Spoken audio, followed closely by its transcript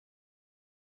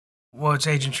Well, it's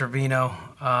Agent Trevino,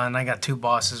 and I got two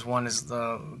bosses. One is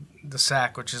the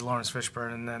SAC, which is Lawrence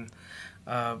Fishburne, and then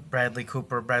Bradley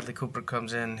Cooper. Bradley Cooper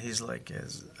comes in. He's like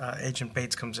his Agent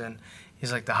Bates comes in.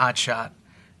 He's like the hot shot,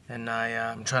 and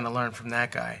I'm trying to learn from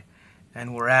that guy.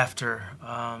 And we're after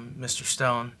Mr.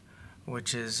 Stone,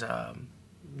 which is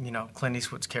Clint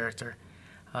Eastwood's character.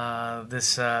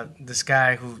 This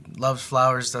guy who loves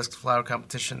flowers, does flower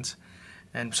competitions.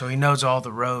 And so he knows all the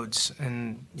roads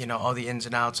and, all the ins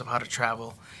and outs of how to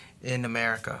travel in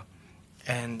America.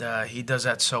 And he does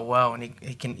that so well, and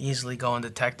he can easily go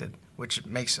undetected, which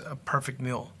makes a perfect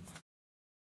mule.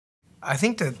 I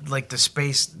think that, the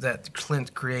space that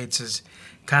Clint creates is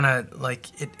kind of,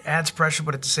 it adds pressure,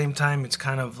 but at the same time, it's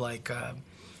kind of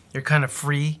you're kind of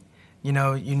free. You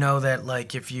know that,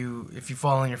 if you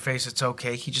fall on your face, it's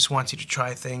okay. He just wants you to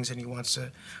try things, and he wants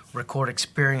to record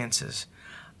experiences.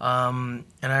 And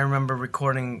I remember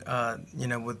recording,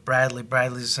 with Bradley.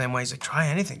 Bradley's the same way. He's like, try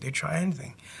anything, dude, try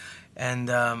anything.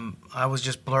 And I was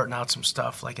just blurting out some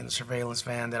stuff, in the surveillance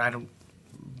van that I don't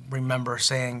remember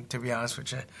saying, to be honest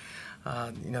with you.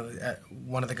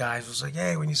 One of the guys was like,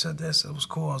 hey, when you said this, it was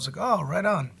cool. I was like, oh, right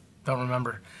on. Don't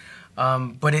remember.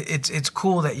 But it's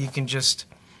cool that you can just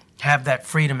have that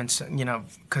freedom, and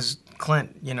because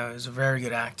Clint, is a very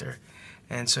good actor.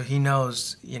 And so he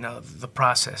knows, the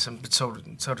process, and so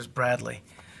does Bradley.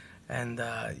 And,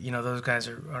 those guys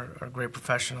are great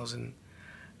professionals. And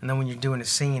then when you're doing a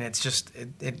scene, it's just,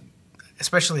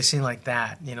 especially a scene like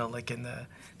that, like in the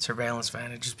surveillance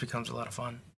van, it just becomes a lot of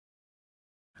fun.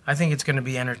 I think it's going to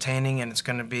be entertaining, and it's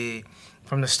going to be,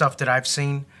 from the stuff that I've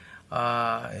seen,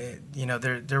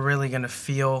 they're really going to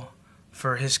feel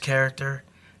for his character.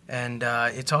 And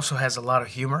it also has a lot of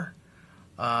humor.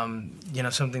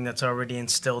 Something that's already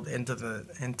instilled into the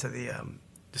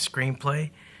screenplay.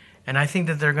 And I think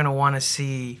that they're going to want to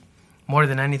see, more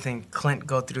than anything, Clint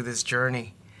go through this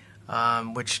journey,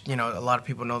 which, a lot of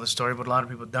people know the story, but a lot of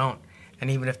people don't. And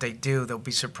even if they do, they'll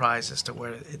be surprised as to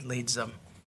where it leads them.